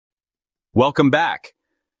Welcome back.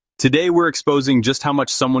 Today we're exposing just how much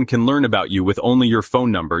someone can learn about you with only your phone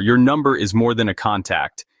number. Your number is more than a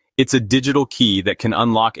contact. It's a digital key that can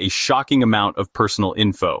unlock a shocking amount of personal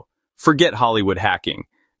info. Forget Hollywood hacking.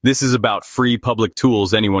 This is about free public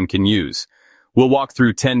tools anyone can use. We'll walk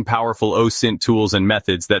through 10 powerful OSINT tools and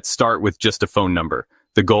methods that start with just a phone number.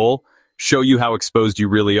 The goal? Show you how exposed you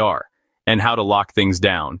really are, and how to lock things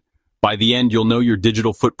down. By the end, you'll know your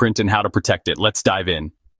digital footprint and how to protect it. Let's dive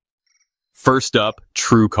in. First up,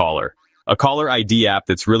 Truecaller, a caller ID app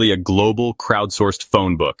that's really a global, crowdsourced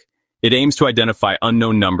phone book. It aims to identify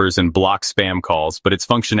unknown numbers and block spam calls, but its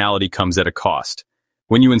functionality comes at a cost.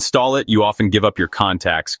 When you install it, you often give up your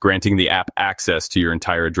contacts, granting the app access to your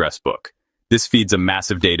entire address book. This feeds a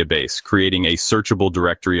massive database, creating a searchable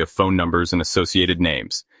directory of phone numbers and associated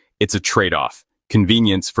names. It's a trade-off,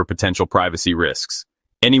 convenience for potential privacy risks.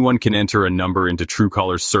 Anyone can enter a number into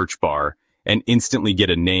Truecaller's search bar and instantly get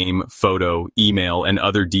a name, photo, email, and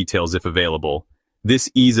other details if available. This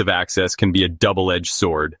ease of access can be a double-edged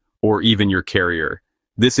sword, or even your carrier.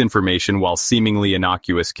 This information, while seemingly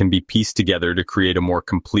innocuous, can be pieced together to create a more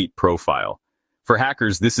complete profile. For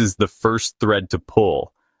hackers, this is the first thread to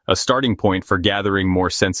pull, a starting point for gathering more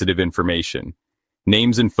sensitive information.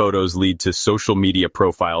 Names and photos lead to social media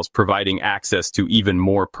profiles, providing access to even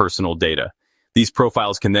more personal data. These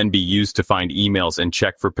profiles can then be used to find emails and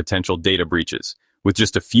check for potential data breaches. With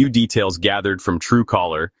just a few details gathered from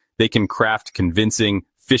Truecaller, they can craft convincing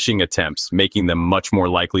phishing attempts, making them much more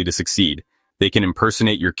likely to succeed. They can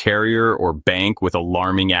impersonate your carrier or bank with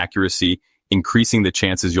alarming accuracy, increasing the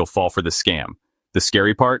chances you'll fall for the scam. The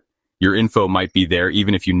scary part? Your info might be there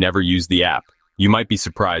even if you never use the app. You might be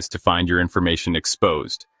surprised to find your information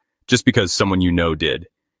exposed, just because someone you know did.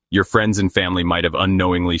 Your friends and family might have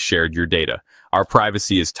unknowingly shared your data. Our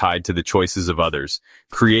privacy is tied to the choices of others,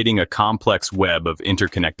 creating a complex web of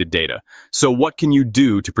interconnected data. So what can you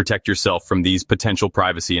do to protect yourself from these potential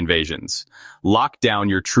privacy invasions? Lock down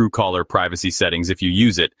your Truecaller privacy settings if you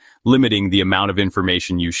use it, limiting the amount of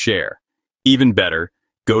information you share. Even better,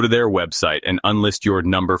 go to their website and unlist your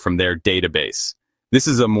number from their database. This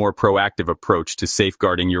is a more proactive approach to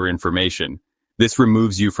safeguarding your information. This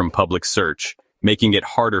removes you from public search, making it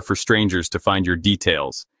harder for strangers to find your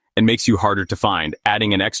details, and makes you harder to find,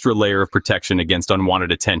 adding an extra layer of protection against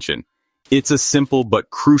unwanted attention. It's a simple but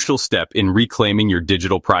crucial step in reclaiming your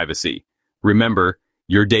digital privacy. Remember,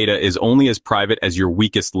 your data is only as private as your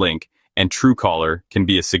weakest link, and Truecaller can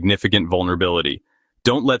be a significant vulnerability.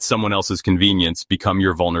 Don't let someone else's convenience become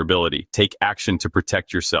your vulnerability. Take action to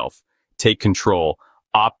protect yourself. Take control,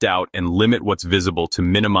 opt out, and limit what's visible to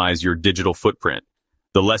minimize your digital footprint.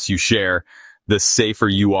 The less you share, the safer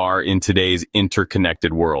you are in today's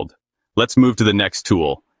interconnected world. Let's move to the next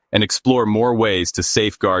tool and explore more ways to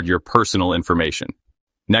safeguard your personal information.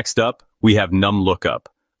 Next up, we have NumLookup,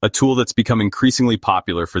 a tool that's become increasingly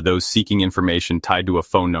popular for those seeking information tied to a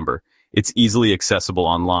phone number. It's easily accessible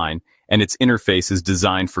online, and its interface is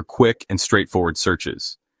designed for quick and straightforward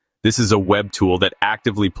searches. This is a web tool that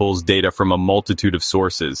actively pulls data from a multitude of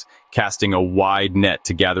sources, casting a wide net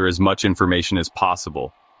to gather as much information as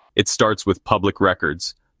possible. It starts with public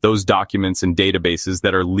records, those documents and databases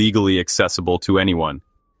that are legally accessible to anyone.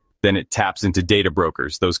 Then it taps into data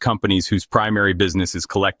brokers, those companies whose primary business is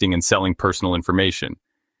collecting and selling personal information.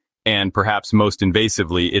 And perhaps most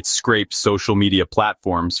invasively, it scrapes social media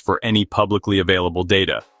platforms for any publicly available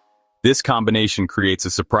data. This combination creates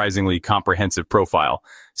a surprisingly comprehensive profile.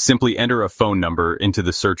 Simply enter a phone number into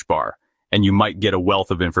the search bar, and you might get a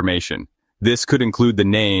wealth of information. This could include the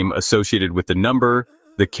name associated with the number,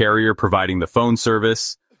 the carrier providing the phone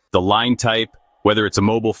service, the line type, whether it's a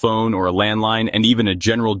mobile phone or a landline, and even a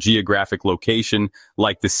general geographic location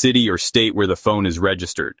like the city or state where the phone is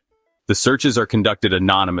registered. The searches are conducted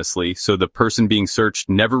anonymously, so the person being searched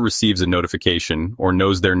never receives a notification or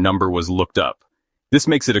knows their number was looked up. This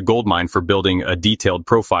makes it a goldmine for building a detailed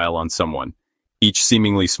profile on someone. Each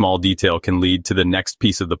seemingly small detail can lead to the next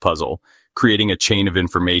piece of the puzzle, creating a chain of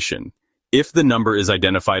information. If the number is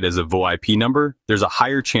identified as a VoIP number, there's a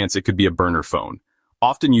higher chance it could be a burner phone,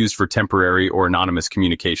 often used for temporary or anonymous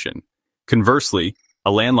communication. Conversely, a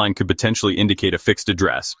landline could potentially indicate a fixed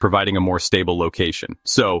address, providing a more stable location.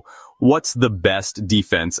 So, what's the best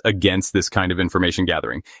defense against this kind of information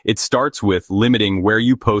gathering? It starts with limiting where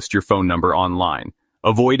you post your phone number online.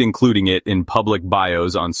 Avoid including it in public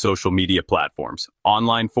bios on social media platforms,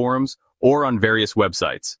 online forums, or on various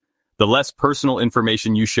websites. The less personal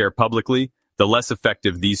information you share publicly, the less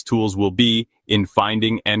effective these tools will be in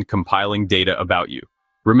finding and compiling data about you.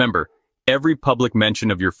 Remember, every public mention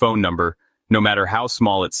of your phone number, no matter how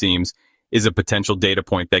small it seems, is a potential data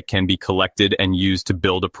point that can be collected and used to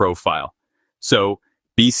build a profile. So,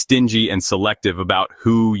 be stingy and selective about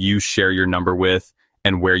who you share your number with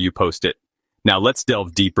and where you post it. Now let's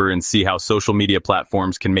delve deeper and see how social media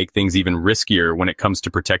platforms can make things even riskier when it comes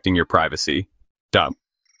to protecting your privacy.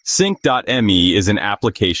 Sync.me is an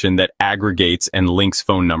application that aggregates and links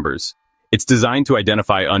phone numbers. It's designed to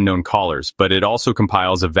identify unknown callers, but it also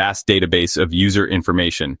compiles a vast database of user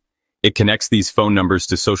information. It connects these phone numbers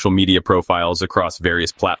to social media profiles across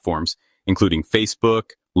various platforms, including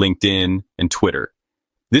Facebook, LinkedIn, and Twitter.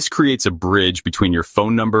 This creates a bridge between your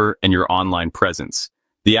phone number and your online presence.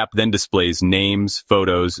 The app then displays names,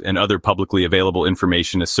 photos, and other publicly available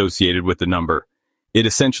information associated with the number. It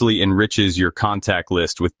essentially enriches your contact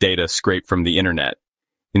list with data scraped from the internet.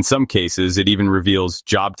 In some cases, it even reveals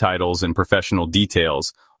job titles and professional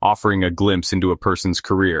details, offering a glimpse into a person's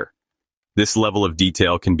career. This level of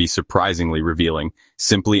detail can be surprisingly revealing.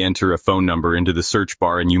 Simply enter a phone number into the search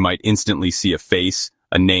bar and you might instantly see a face,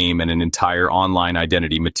 a name, and an entire online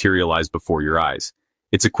identity materialize before your eyes.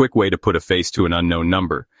 It's a quick way to put a face to an unknown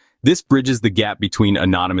number. This bridges the gap between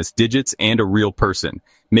anonymous digits and a real person,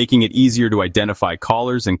 making it easier to identify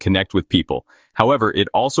callers and connect with people. However, it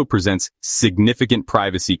also presents significant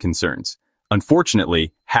privacy concerns.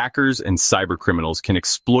 Unfortunately, hackers and cybercriminals can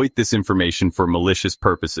exploit this information for malicious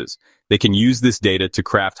purposes. They can use this data to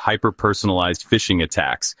craft hyper-personalized phishing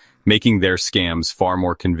attacks, making their scams far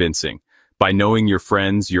more convincing. By knowing your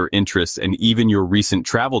friends, your interests, and even your recent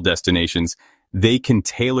travel destinations, they can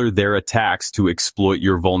tailor their attacks to exploit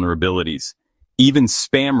your vulnerabilities. Even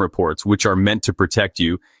spam reports, which are meant to protect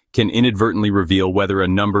you, can inadvertently reveal whether a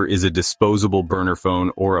number is a disposable burner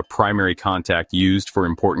phone or a primary contact used for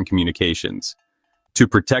important communications. To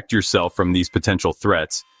protect yourself from these potential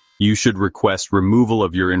threats, you should request removal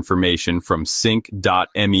of your information from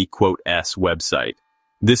sync.me website.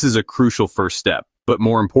 This is a crucial first step. But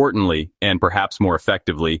more importantly, and perhaps more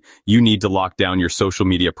effectively, you need to lock down your social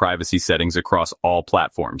media privacy settings across all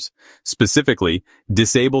platforms. Specifically,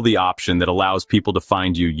 disable the option that allows people to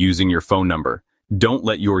find you using your phone number. Don't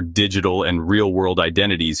let your digital and real-world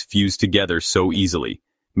identities fuse together so easily.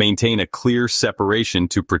 Maintain a clear separation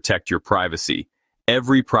to protect your privacy.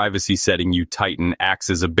 Every privacy setting you tighten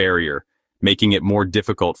acts as a barrier, making it more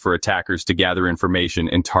difficult for attackers to gather information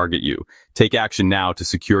and target you. Take action now to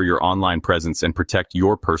secure your online presence and protect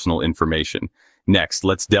your personal information. Next,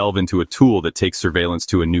 let's delve into a tool that takes surveillance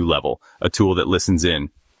to a new level, a tool that listens in,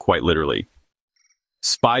 quite literally.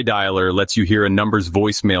 Spy Dialer lets you hear a number's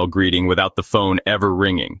voicemail greeting without the phone ever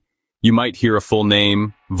ringing. You might hear a full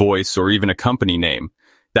name, voice, or even a company name.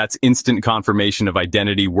 That's instant confirmation of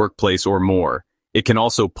identity, workplace, or more. It can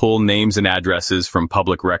also pull names and addresses from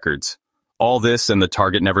public records. All this and the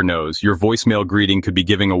target never knows. Your voicemail greeting could be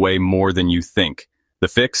giving away more than you think. The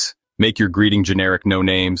fix? Make your greeting generic, no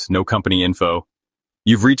names, no company info.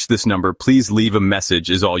 You've reached this number, please leave a message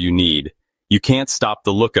is all you need. You can't stop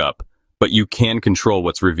the lookup, but you can control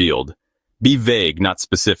what's revealed. Be vague, not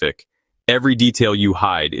specific. Every detail you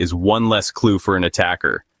hide is one less clue for an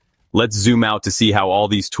attacker. Let's zoom out to see how all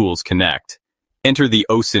these tools connect. Enter the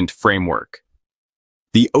OSINT Framework.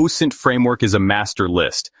 The OSINT Framework is a master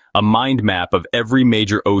list, a mind map of every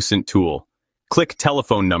major OSINT tool. Click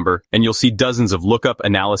telephone number and you'll see dozens of lookup,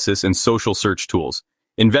 analysis, and social search tools.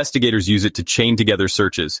 Investigators use it to chain together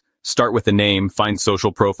searches, start with a name, find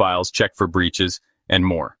social profiles, check for breaches, and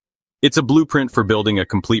more. It's a blueprint for building a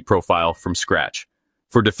complete profile from scratch.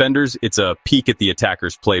 For defenders, it's a peek at the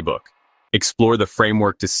attacker's playbook. Explore the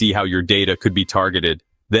framework to see how your data could be targeted,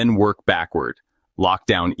 then work backward. Lock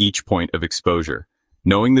down each point of exposure.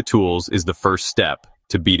 Knowing the tools is the first step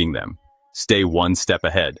to beating them. Stay one step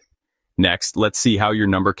ahead. Next, let's see how your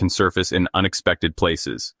number can surface in unexpected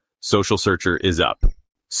places. Social Searcher is up.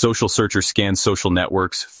 Social Searcher scans social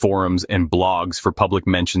networks, forums, and blogs for public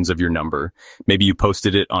mentions of your number. Maybe you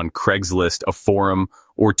posted it on Craigslist, a forum,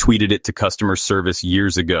 or tweeted it to customer service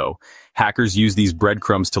years ago. Hackers use these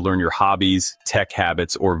breadcrumbs to learn your hobbies, tech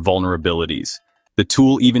habits, or vulnerabilities. The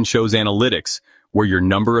tool even shows analytics, where your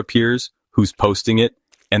number appears, who's posting it,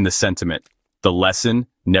 and the sentiment. The lesson: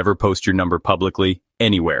 never post your number publicly,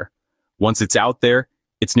 anywhere. Once it's out there,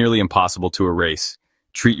 it's nearly impossible to erase.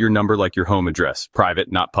 Treat your number like your home address,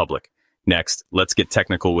 private, not public. Next, let's get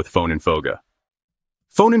technical with PhoneInfoga.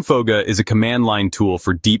 PhoneInfoga is a command line tool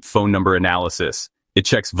for deep phone number analysis. It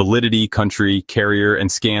checks validity, country, carrier,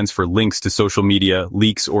 and scans for links to social media,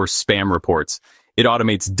 leaks, or spam reports. It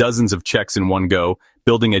automates dozens of checks in one go,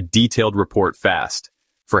 building a detailed report fast.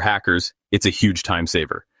 For hackers, it's a huge time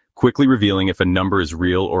saver, quickly revealing if a number is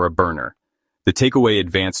real or a burner. The takeaway: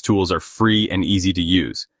 advanced tools are free and easy to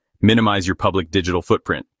use. Minimize your public digital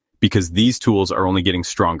footprint, because these tools are only getting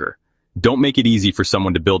stronger. Don't make it easy for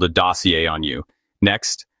someone to build a dossier on you.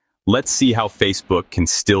 Next, let's see how Facebook can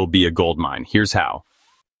still be a goldmine. Here's how.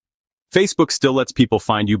 Facebook still lets people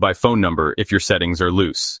find you by phone number if your settings are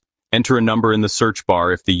loose. Enter a number in the search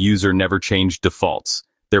bar if the user never changed defaults.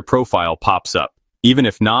 Their profile pops up. Even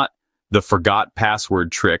if not, the forgot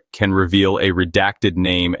password trick can reveal a redacted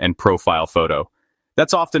name and profile photo.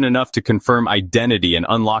 That's often enough to confirm identity and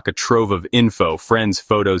unlock a trove of info, friends,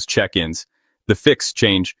 photos, check-ins. The fix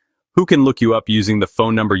change: who can look you up using the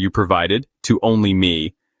phone number you provided to only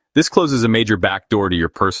me. This closes a major backdoor to your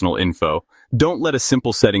personal info. Don't let a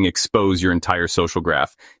simple setting expose your entire social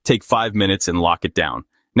graph. Take 5 minutes and lock it down.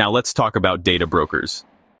 Now let's talk about data brokers.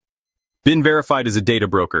 BeenVerified is a data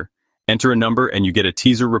broker. Enter a number and you get a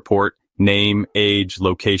teaser report, name, age,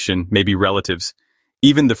 location, maybe relatives.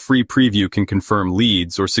 Even the free preview can confirm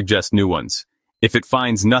leads or suggest new ones. If it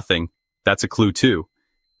finds nothing, that's a clue too.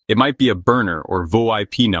 It might be a burner or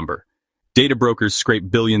VoIP number. Data brokers scrape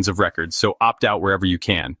billions of records, so opt out wherever you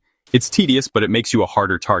can. It's tedious, but it makes you a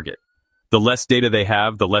harder target. The less data they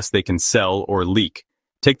have, the less they can sell or leak.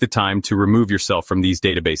 Take the time to remove yourself from these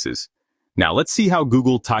databases. Now let's see how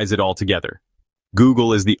Google ties it all together.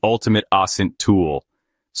 Google is the ultimate OSINT tool.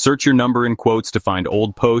 Search your number in quotes to find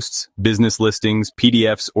old posts, business listings,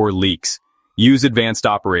 PDFs, or leaks. Use advanced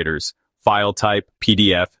operators, file type,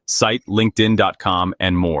 PDF, cite, LinkedIn.com,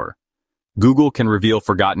 and more. Google can reveal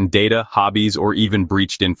forgotten data, hobbies, or even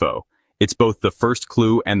breached info. It's both the first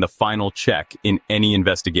clue and the final check in any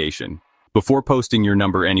investigation. Before posting your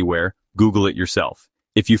number anywhere, Google it yourself.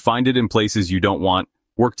 If you find it in places you don't want,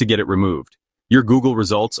 work to get it removed. Your Google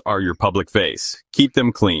results are your public face. Keep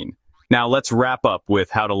them clean. Now let's wrap up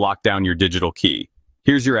with how to lock down your digital key.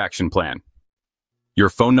 Here's your action plan. Your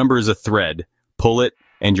phone number is a thread. Pull it,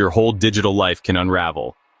 and your whole digital life can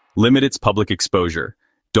unravel. Limit its public exposure.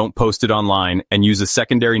 Don't post it online, and use a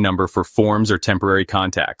secondary number for forms or temporary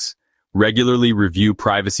contacts. Regularly review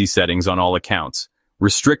privacy settings on all accounts.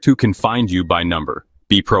 Restrict who can find you by number.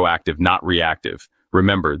 Be proactive, not reactive.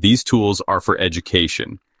 Remember, these tools are for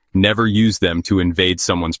education. Never use them to invade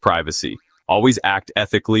someone's privacy. Always act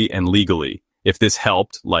ethically and legally. If this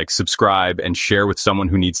helped, like, subscribe, and share with someone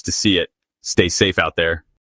who needs to see it. Stay safe out there.